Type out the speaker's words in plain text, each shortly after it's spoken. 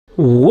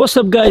What's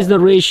up guys, the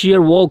Naresh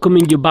here,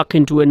 welcoming you back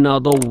into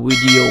another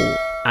video.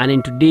 And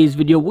in today's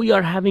video we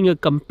are having a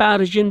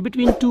comparison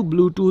between two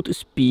Bluetooth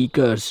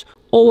speakers.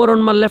 Over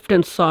on my left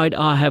hand side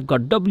I have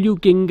got W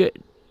King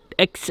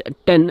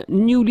X10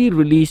 newly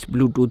released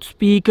Bluetooth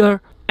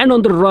speaker, and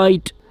on the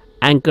right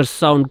Anchor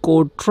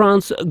Soundcore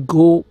Trance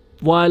Go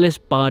wireless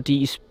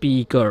party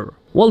speaker.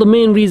 Well, the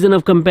main reason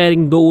of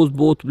comparing those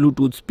both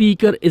Bluetooth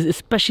speaker is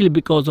especially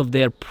because of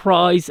their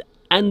price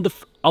and the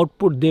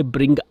output they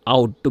bring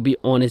out, to be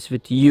honest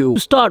with you. To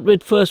start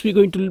with, first we're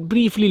going to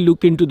briefly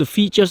look into the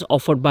features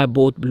offered by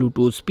both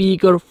Bluetooth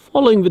speaker,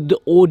 following with the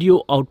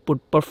audio output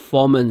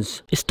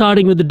performance.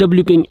 Starting with the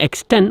W King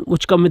X10,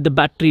 which come with the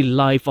battery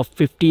life of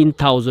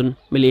 15,000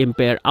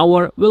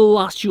 mAh, will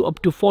last you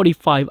up to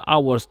 45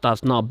 hours.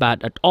 That's not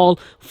bad at all.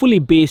 Fully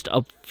based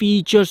up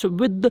features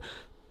with the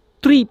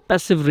 3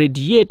 passive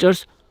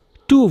radiators,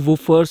 2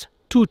 woofers,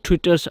 2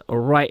 tweeters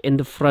right in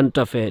the front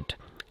of it.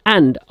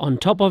 And on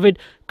top of it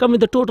come with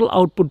the total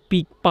output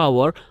peak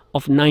power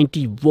of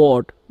 90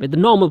 watt with the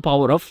normal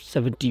power of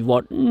 70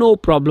 watt, no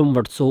problem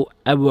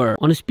whatsoever.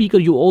 On a speaker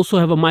you also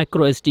have a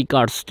micro SD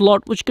card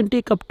slot which can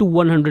take up to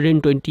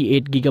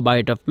 128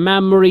 GB of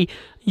memory,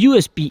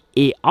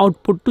 USB-A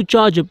output to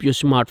charge up your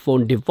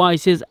smartphone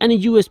devices, and a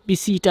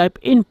USB-C type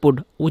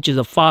input which is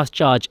a fast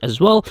charge as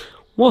well.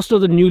 Most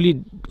of the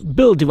newly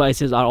built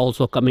devices are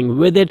also coming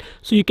with it,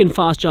 so you can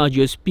fast charge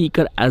your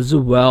speaker as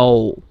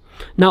well.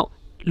 Now,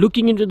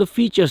 looking into the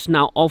features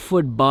now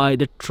offered by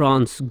the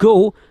Trance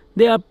Go,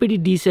 they are pretty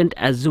decent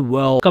as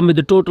well. Come with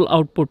the total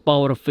output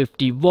power of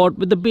 50 watt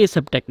with the base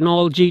up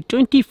technology,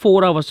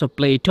 24 hours of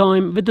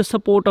playtime with the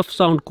support of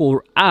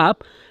Soundcore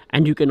app,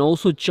 and you can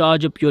also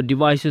charge up your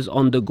devices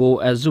on the go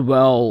as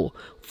well.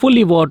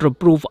 Fully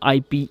waterproof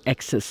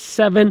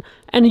IPX7,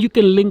 and you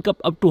can link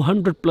up to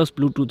 100 plus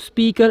Bluetooth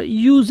speaker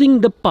using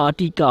the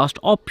PartyCast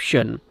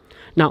option.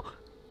 Now,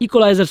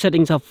 equalizer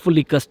settings are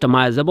fully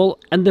customizable,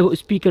 and the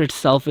speaker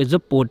itself is a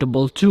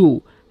portable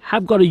too.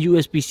 Have got a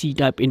USB-C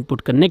type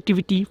input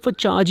connectivity for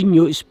charging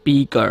your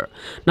speaker.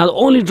 Now, the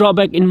only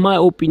drawback in my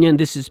opinion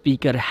this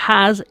speaker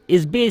has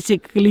is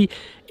basically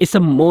it's a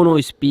mono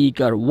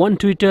speaker, 1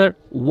 tweeter,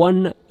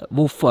 1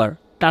 woofer.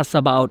 That's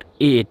about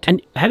it.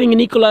 And having an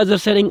equalizer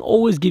setting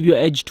always give you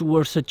an edge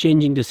towards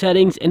changing the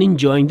settings and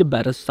enjoying the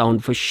better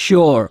sound for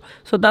sure.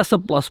 So that's a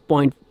plus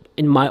point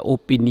in my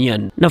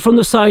opinion. Now, from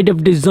the side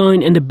of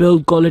design and the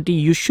build quality,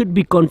 you should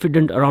be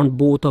confident around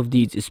both of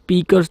these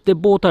speakers. They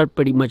both are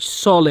pretty much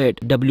solid.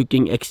 W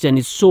King X10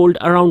 is sold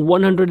around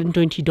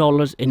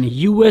 $120 in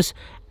US,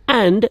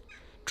 and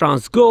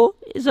Trance Go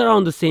is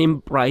around the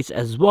same price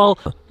as well.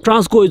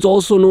 Trance Go is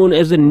also known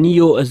as a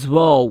Neo as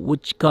well,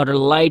 which got a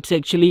lights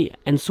actually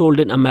and sold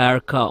in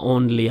America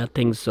only, I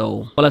think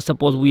so. Well, I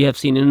suppose we have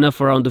seen enough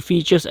around the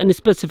features and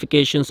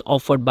specifications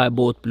offered by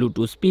both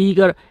Bluetooth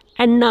speaker,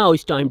 and now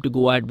it's time to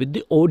go ahead with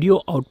the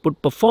audio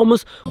output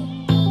performance.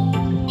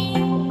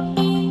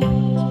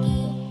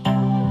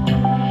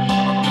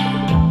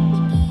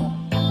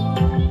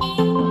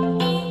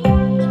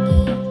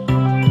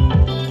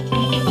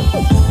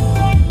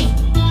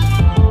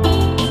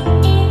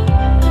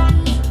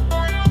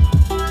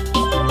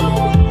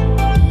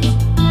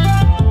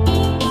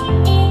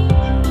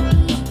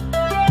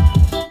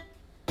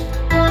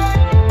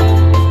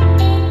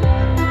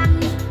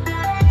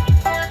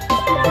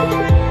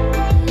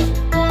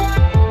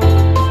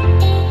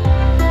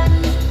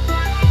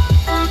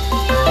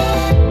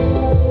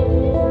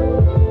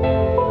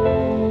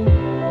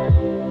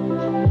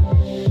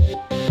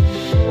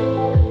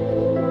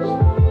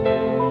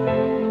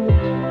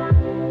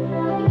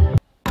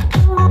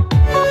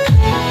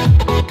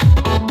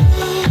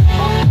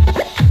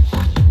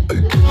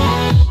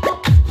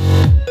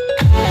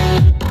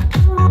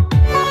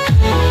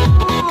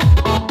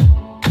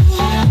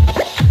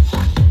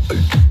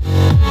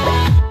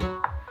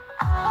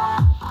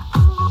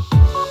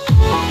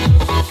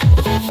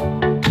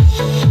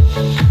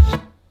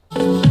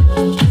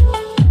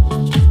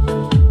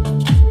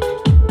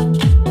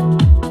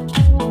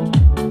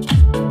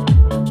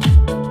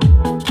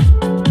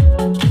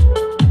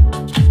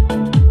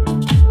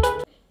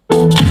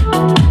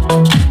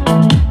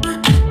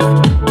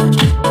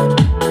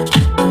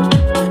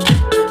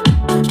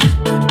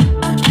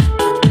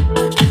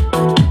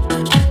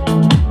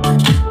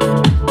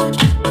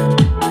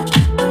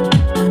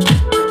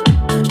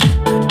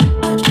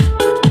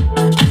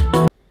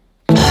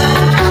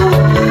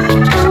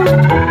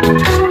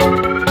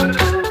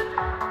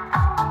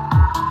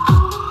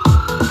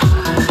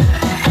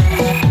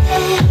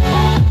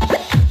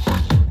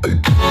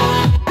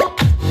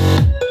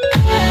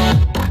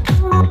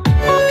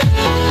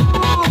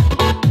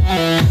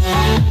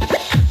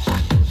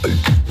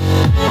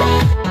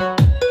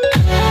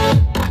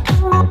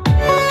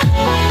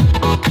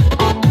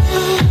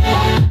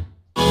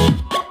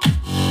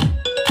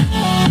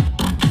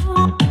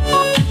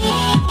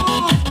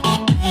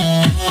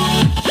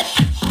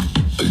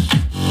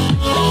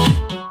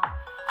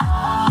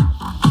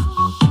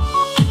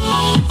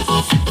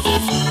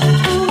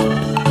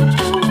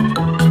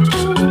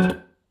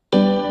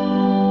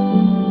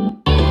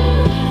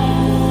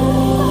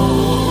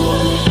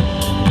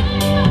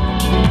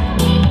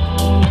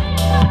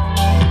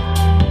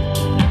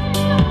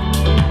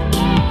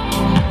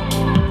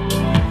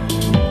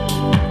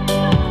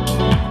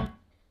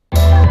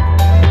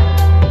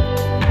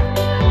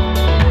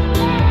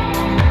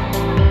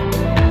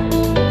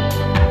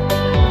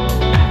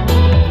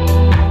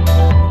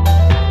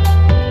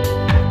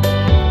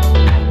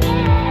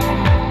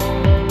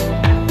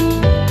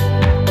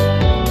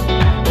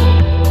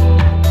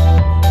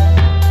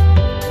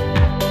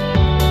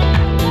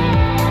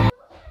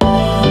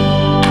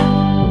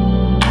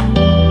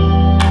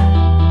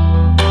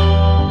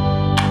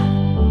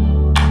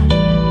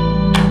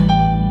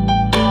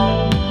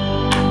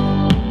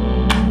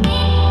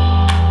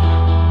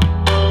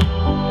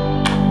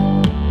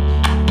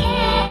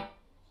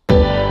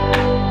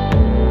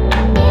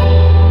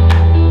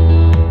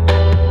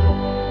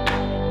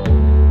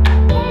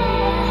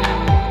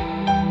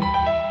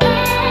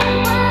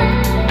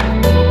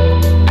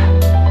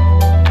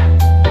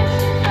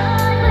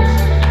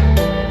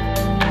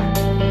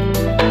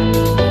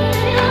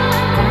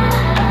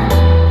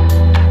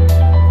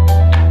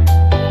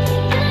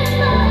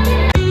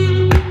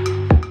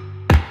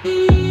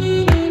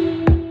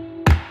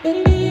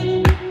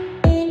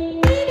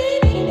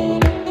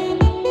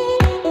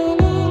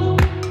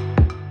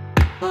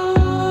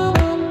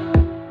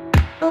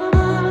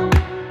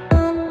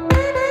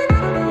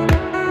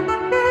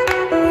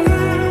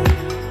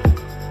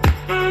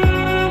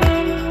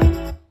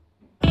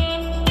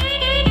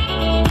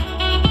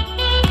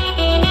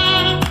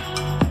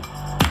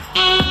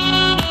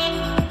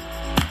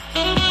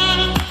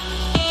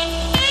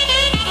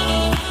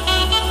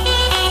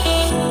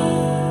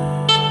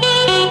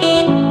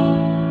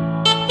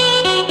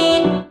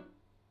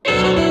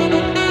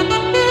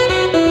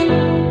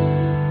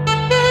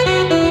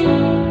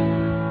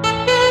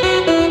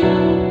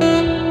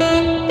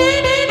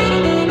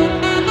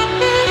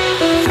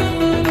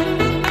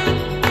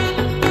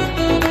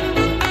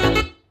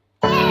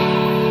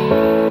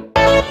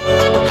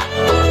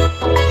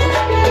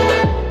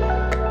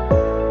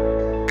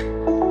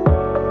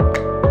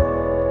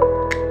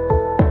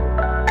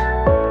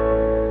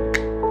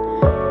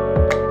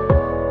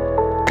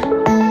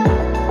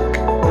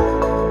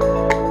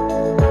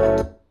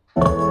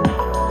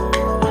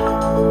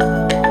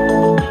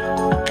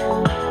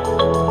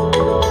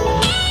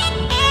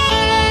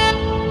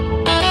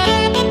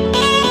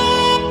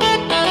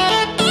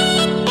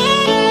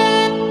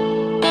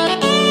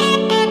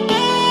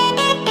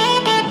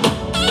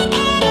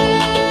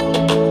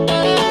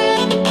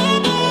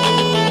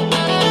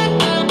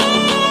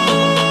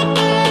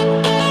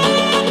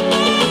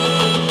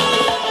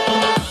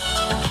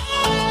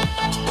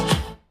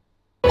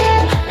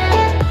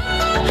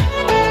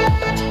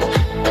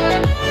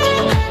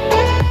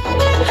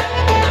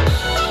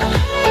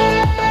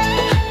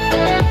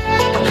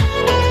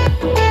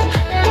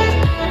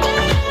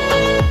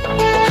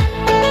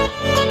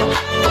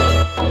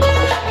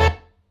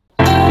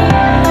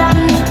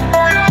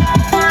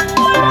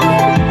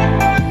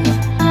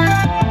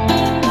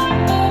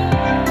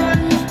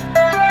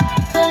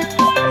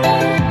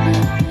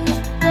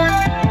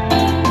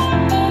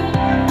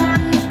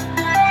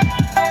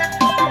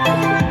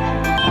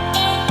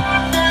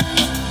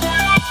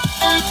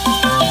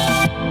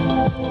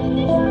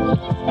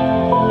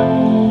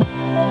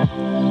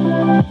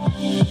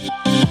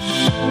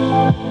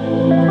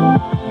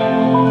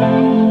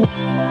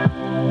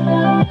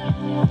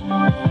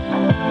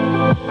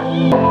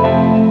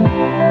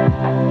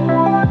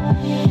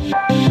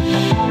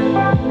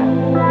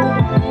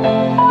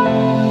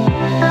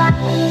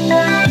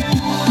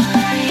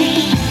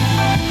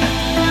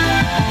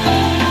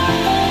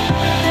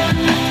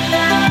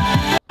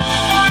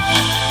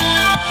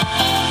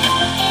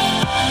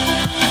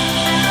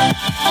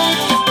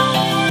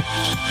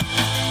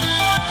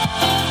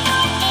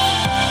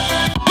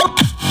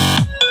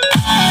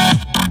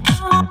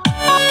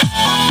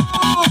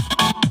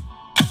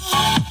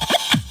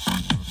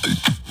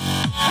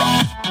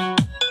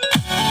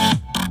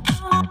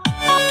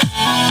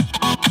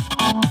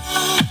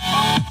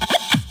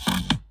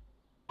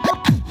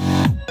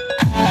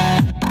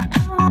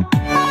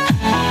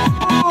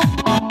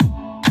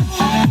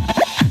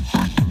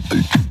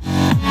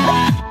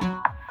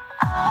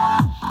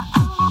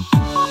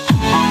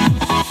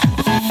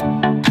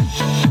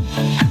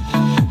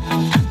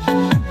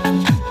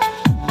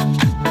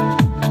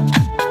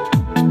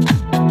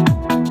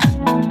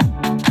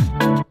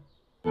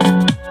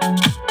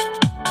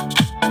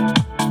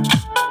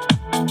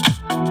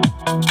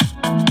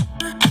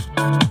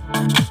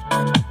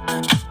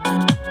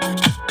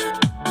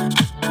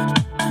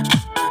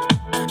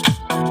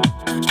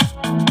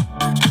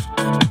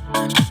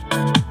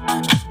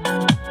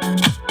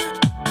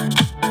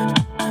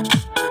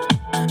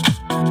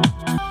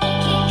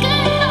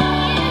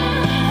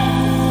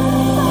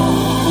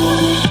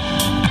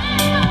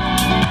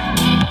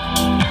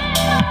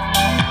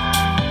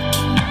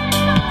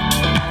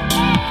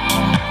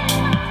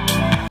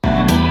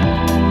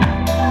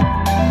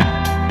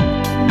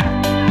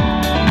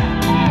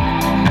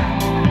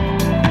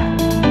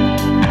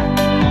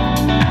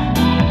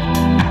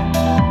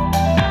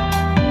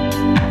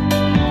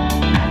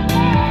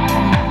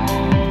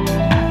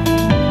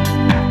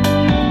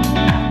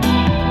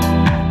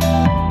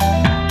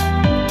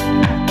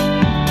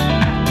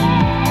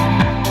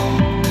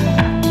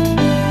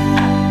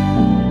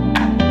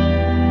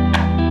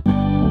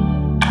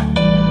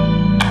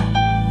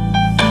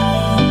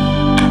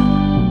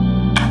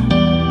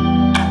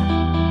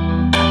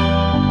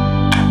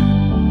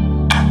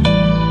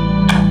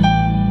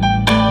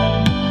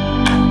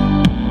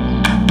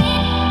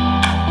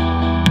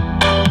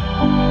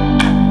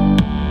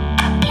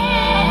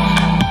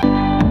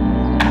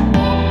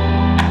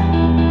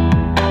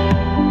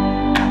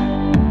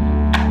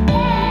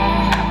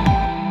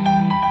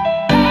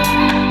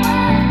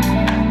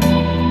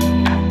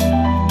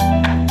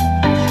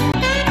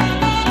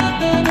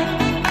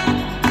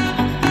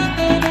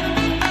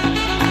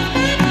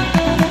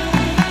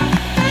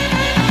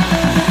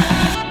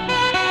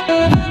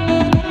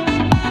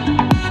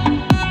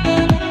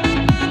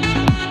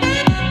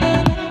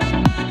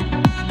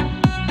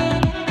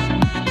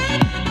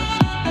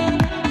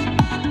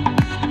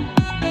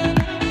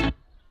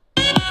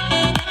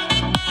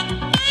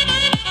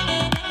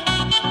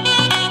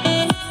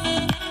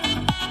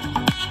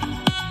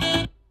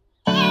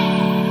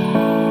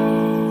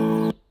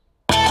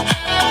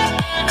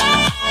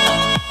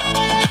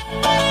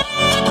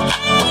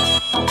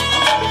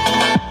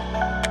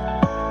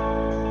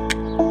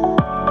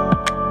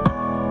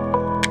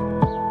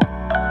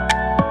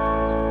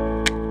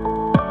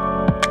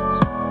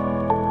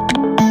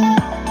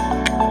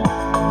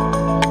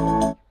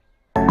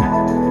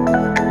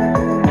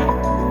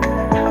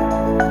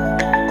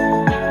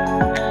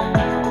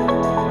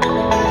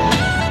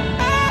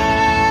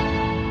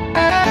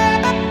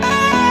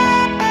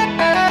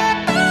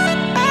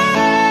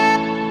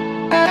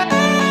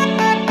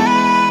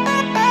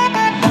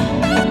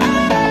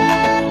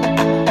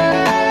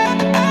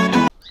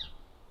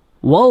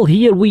 Well,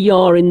 here we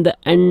are in the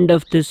end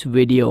of this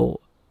video,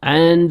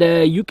 and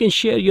you can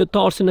share your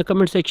thoughts in the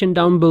comment section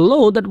down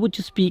below that which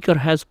speaker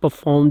has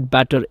performed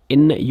better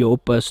in your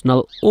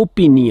personal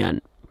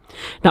opinion.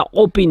 Now,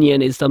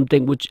 opinion is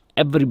something which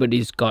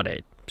everybody's got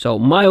it. So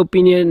my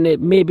opinion,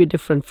 it may be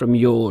different from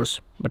yours,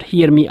 but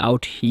hear me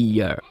out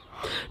here.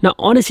 Now,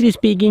 honestly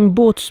speaking,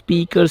 both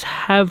speakers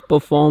have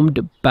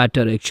performed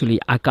better actually.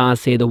 I can't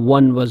say the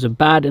one was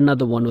bad,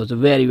 another one was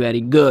very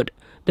good.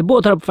 They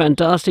both are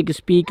fantastic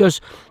speakers.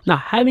 Now,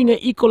 having an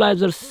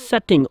equalizer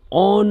setting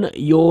on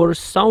your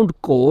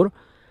Soundcore,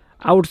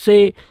 I would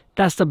say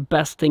that's the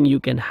best thing you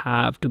can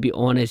have, to be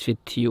honest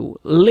with you.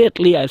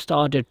 Lately, I've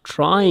started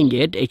trying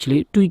it,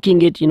 actually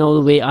tweaking it,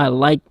 the way I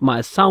like my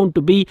sound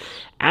to be,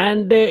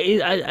 and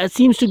it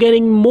seems to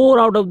getting more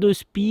out of the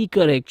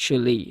speaker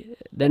actually,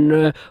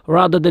 than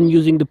rather than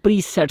using the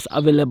presets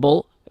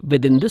available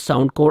within the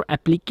Soundcore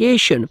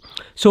application.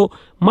 So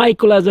my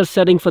equalizer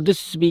setting for this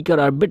speaker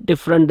are a bit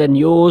different than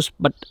yours,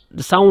 but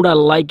the sound I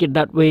like it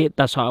that way.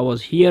 That's how I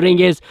was hearing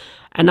is.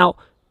 And now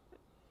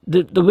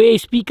the way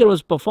speaker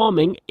was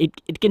performing,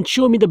 it can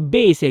show me the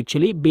bass.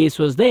 Actually, bass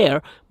was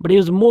there, but it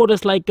was more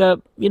just like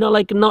a, you know,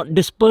 like not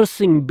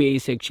dispersing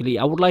bass. Actually,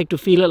 I would like to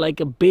feel it like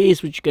a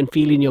bass which you can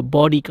feel in your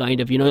body, kind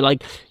of, you know,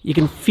 like you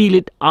can feel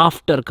it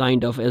after,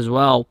 kind of, as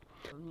well,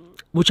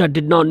 which I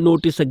did not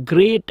notice a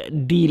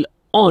great deal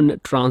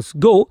on Trance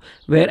Go.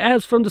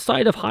 Whereas from the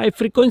side of high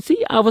frequency,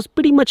 I was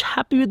pretty much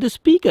happy with the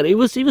speaker. It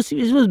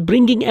was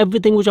bringing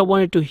everything which I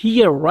wanted to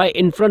hear right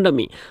in front of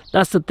me.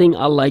 That's the thing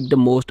I like the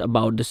most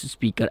about this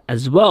speaker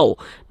as well.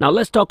 Now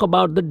let's talk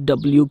about the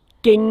W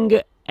King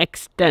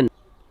X10.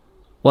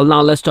 Well, now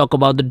let's talk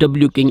about the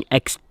W King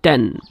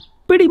X10.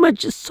 Pretty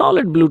much a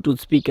solid Bluetooth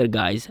speaker,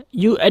 guys.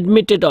 You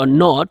admit it or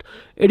not,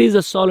 it is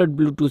a solid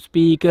Bluetooth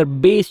speaker.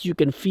 Bass, you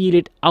can feel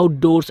it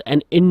outdoors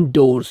and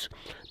indoors.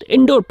 The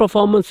indoor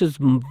performance is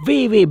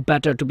way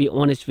better, to be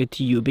honest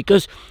with you,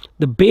 because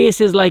the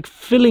bass is like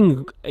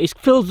it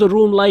fills the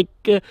room like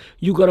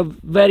you got a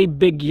very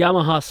big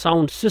Yamaha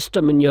sound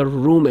system in your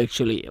room.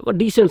 Actually, a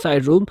decent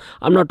sized room.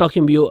 I'm not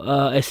talking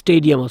about a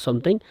stadium or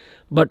something,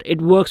 but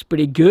it works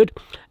pretty good,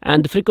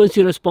 and the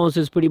frequency response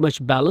is pretty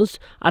much balanced.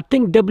 I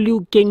think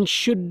W King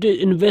should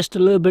invest a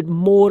little bit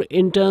more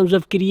in terms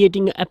of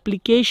creating an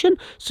application,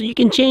 so you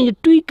can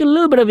tweak a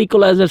little bit of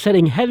equalizer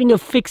setting. Having a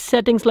fixed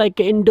settings like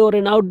indoor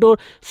and outdoor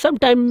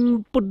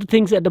sometimes put the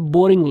things at a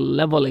boring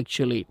level,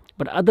 actually.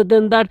 But other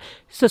than that,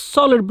 it's a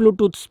solid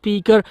Bluetooth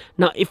speaker.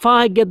 Now, if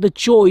I get the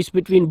choice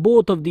between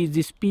both of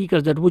these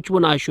speakers, that which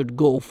one I should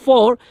go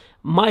for,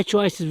 my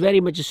choice is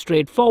very much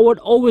straightforward.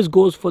 Always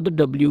goes for the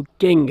W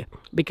King,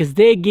 because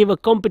they give a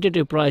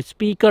competitive price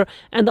speaker,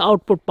 and the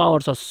output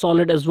powers are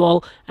solid as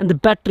well, and the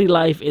battery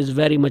life is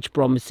very much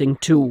promising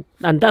too.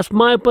 And that's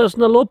my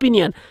personal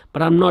opinion,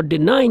 but I'm not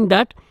denying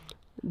that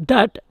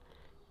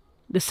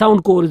the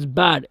Soundcore is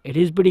bad. It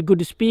is pretty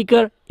good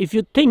speaker. If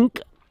you think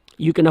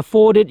you can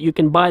afford it, you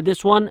can buy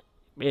this one,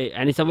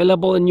 and it's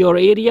available in your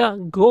area,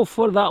 go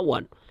for that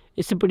one.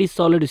 It's a pretty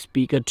solid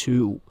speaker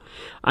too.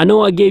 I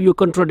know I gave you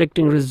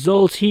contradicting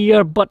results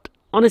here, but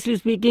honestly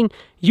speaking,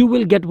 you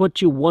will get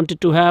what you wanted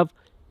to have.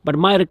 But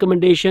my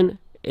recommendation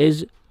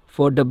is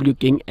for W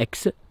King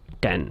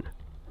X10.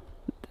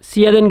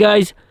 See ya then,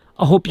 guys.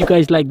 I hope you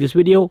guys like this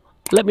video.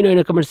 Let me know in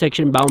the comment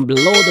section down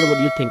below what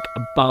you think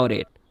about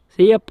it.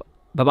 See ya.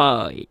 Bye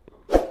bye.